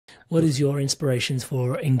What is your inspirations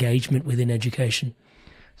for engagement within education?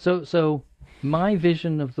 So my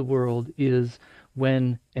vision of the world is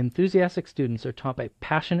when enthusiastic students are taught by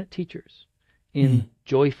passionate teachers in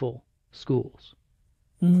joyful schools.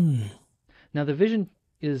 Now, the vision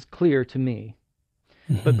is clear to me,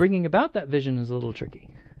 but bringing about that vision is a little tricky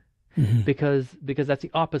because that's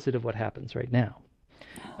the opposite of what happens right now.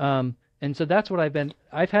 And so that's what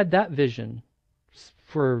I've had that vision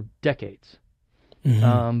for decades.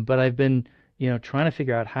 But I've been, trying to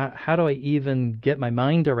figure out how do I even get my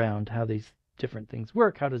mind around how these different things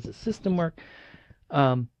work? How does the system work?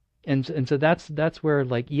 And so that's where,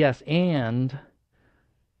 like, yes, and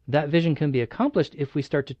that vision can be accomplished if we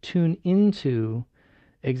start to tune into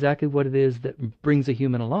exactly what it is that brings a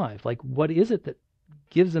human alive. Like, what is it that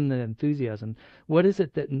gives them the enthusiasm? What is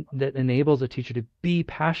it that enables a teacher to be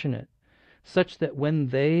passionate, such that when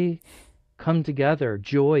they come together,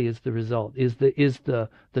 joy is the result, is the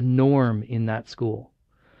norm in that school.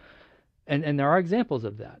 And there are examples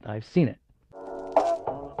of that. I've seen it.